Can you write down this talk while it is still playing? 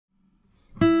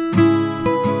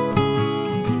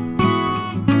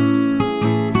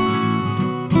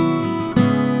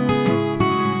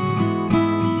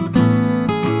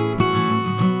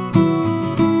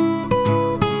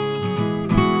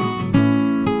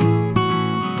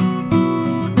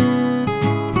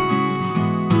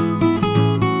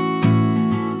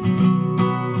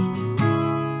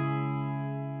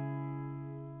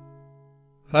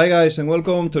Hi guys and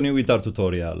welcome to a new guitar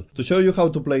tutorial. To show you how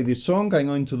to play this song, I'm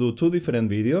going to do two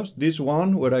different videos. This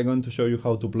one where I'm going to show you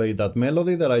how to play that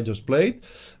melody that I just played,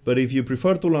 but if you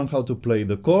prefer to learn how to play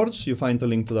the chords, you find a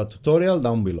link to that tutorial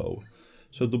down below.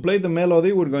 So to play the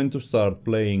melody, we're going to start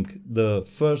playing the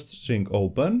first string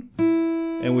open,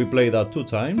 and we play that 2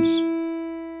 times.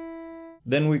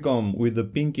 Then we come with the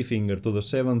pinky finger to the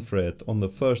 7th fret on the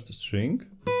first string,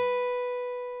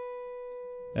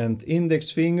 and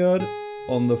index finger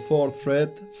on the 4th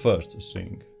fret, first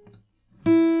string.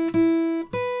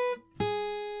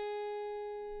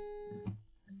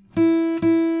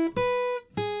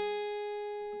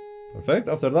 Perfect.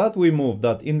 After that we move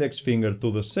that index finger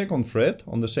to the 2nd fret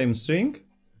on the same string.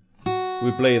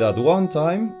 We play that 1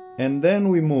 time, and then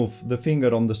we move the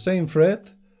finger on the same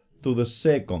fret to the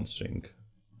 2nd string.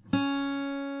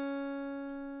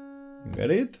 You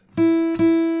get it?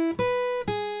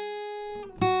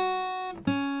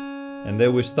 And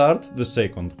then we start the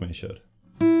 2nd measure.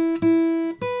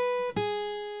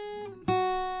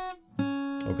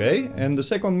 Okay, and the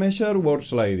 2nd measure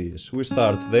works like this. We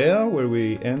start there where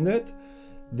we ended,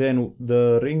 then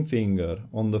the ring finger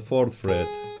on the 4th fret,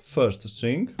 first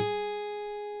string,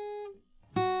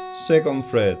 2nd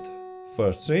fret,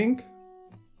 first string,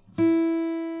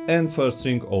 and first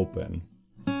string open.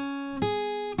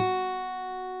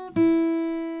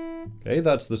 Okay,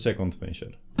 that's the 2nd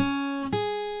measure.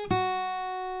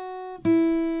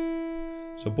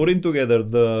 So putting together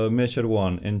the measure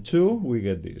 1 and 2, we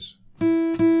get this.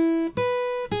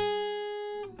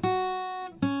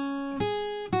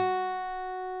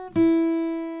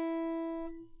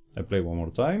 I play one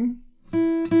more time.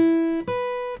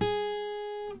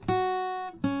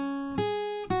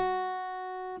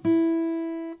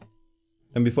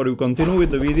 And before you continue with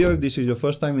the video, if this is your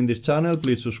first time in this channel,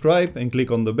 please subscribe and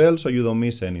click on the bell so you don't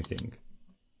miss anything.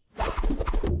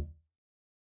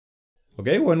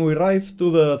 Okay, when we arrive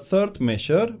to the 3rd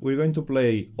measure, we're going to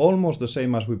play almost the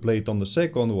same as we played on the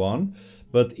 2nd one,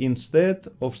 but instead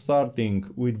of starting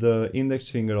with the index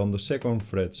finger on the 2nd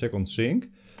fret, 2nd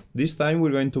string, this time we're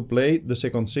going to play the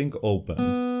 2nd string open.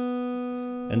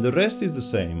 And the rest is the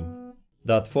same.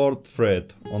 That 4th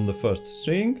fret on the 1st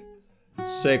string,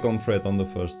 2nd fret on the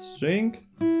 1st string,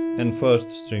 and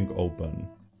 1st string open.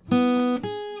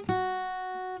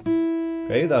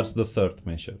 Okay, that's the 3rd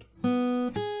measure.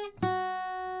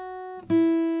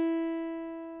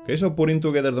 Okay, so putting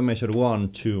together the measure 1,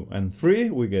 2, and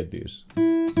 3, we get this.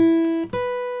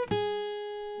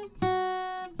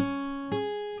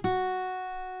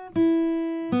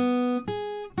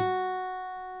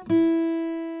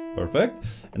 Perfect.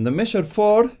 And the measure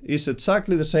 4 is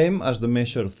exactly the same as the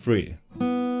measure 3.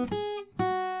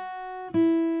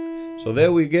 So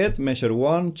there we get measure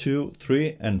 1, 2,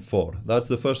 3, and 4. That's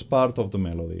the first part of the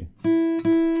melody.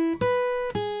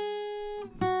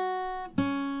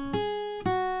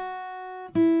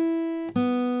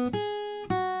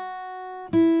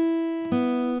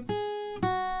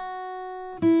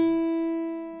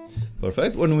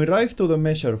 Perfect. When we arrive to the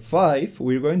measure 5,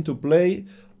 we're going to play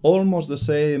almost the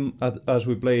same as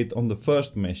we played on the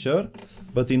first measure,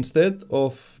 but instead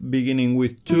of beginning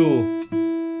with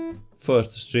 2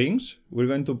 first strings, we're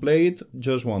going to play it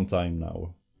just 1 time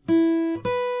now.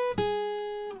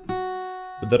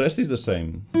 But the rest is the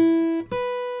same.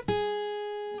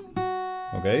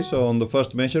 Okay, so on the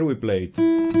first measure we played.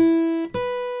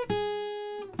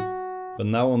 But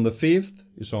now on the 5th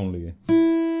it's only.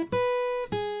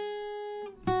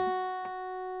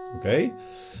 Okay,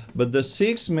 but the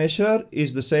 6th measure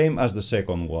is the same as the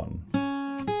 2nd one.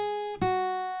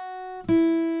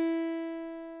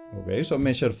 Okay, so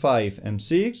measure 5 and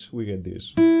 6, we get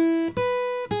this.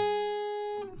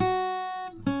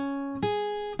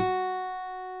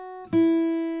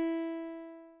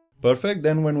 Perfect,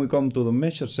 then when we come to the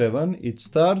measure 7, it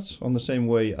starts on the same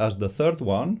way as the 3rd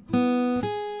one.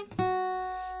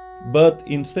 But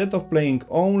instead of playing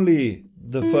only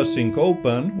the first string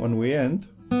open when we end,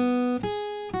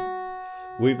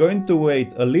 we're going to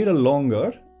wait a little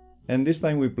longer, and this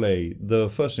time we play the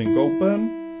first string open,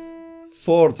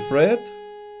 4th fret,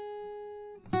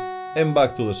 and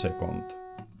back to the 2nd.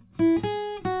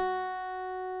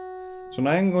 So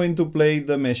now I'm going to play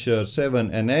the measure 7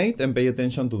 and 8 and pay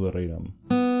attention to the rhythm.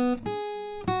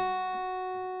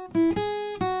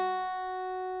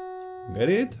 Get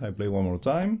it? I play one more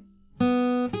time.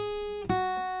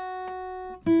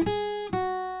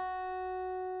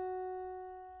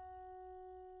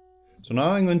 So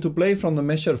now I'm going to play from the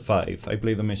measure 5. I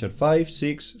play the measure 5,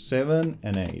 6, 7,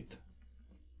 and 8.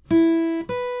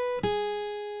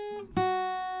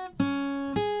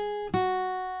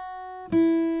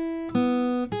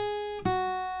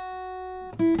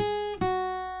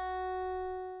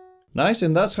 Nice,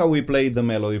 and that's how we played the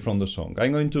melody from the song.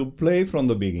 I'm going to play from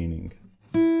the beginning.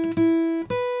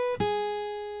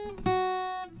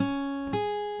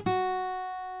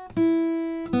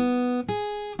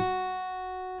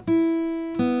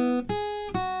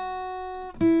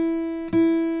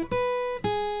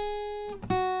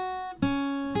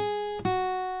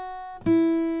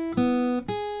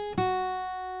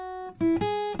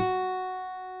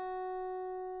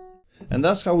 And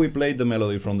that's how we played the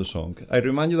melody from the song. I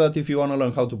remind you that if you want to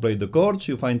learn how to play the chords,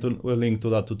 you find a link to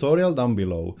that tutorial down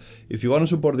below. If you want to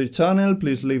support this channel,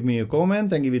 please leave me a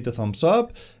comment and give it a thumbs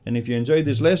up. And if you enjoyed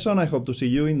this lesson, I hope to see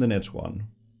you in the next one.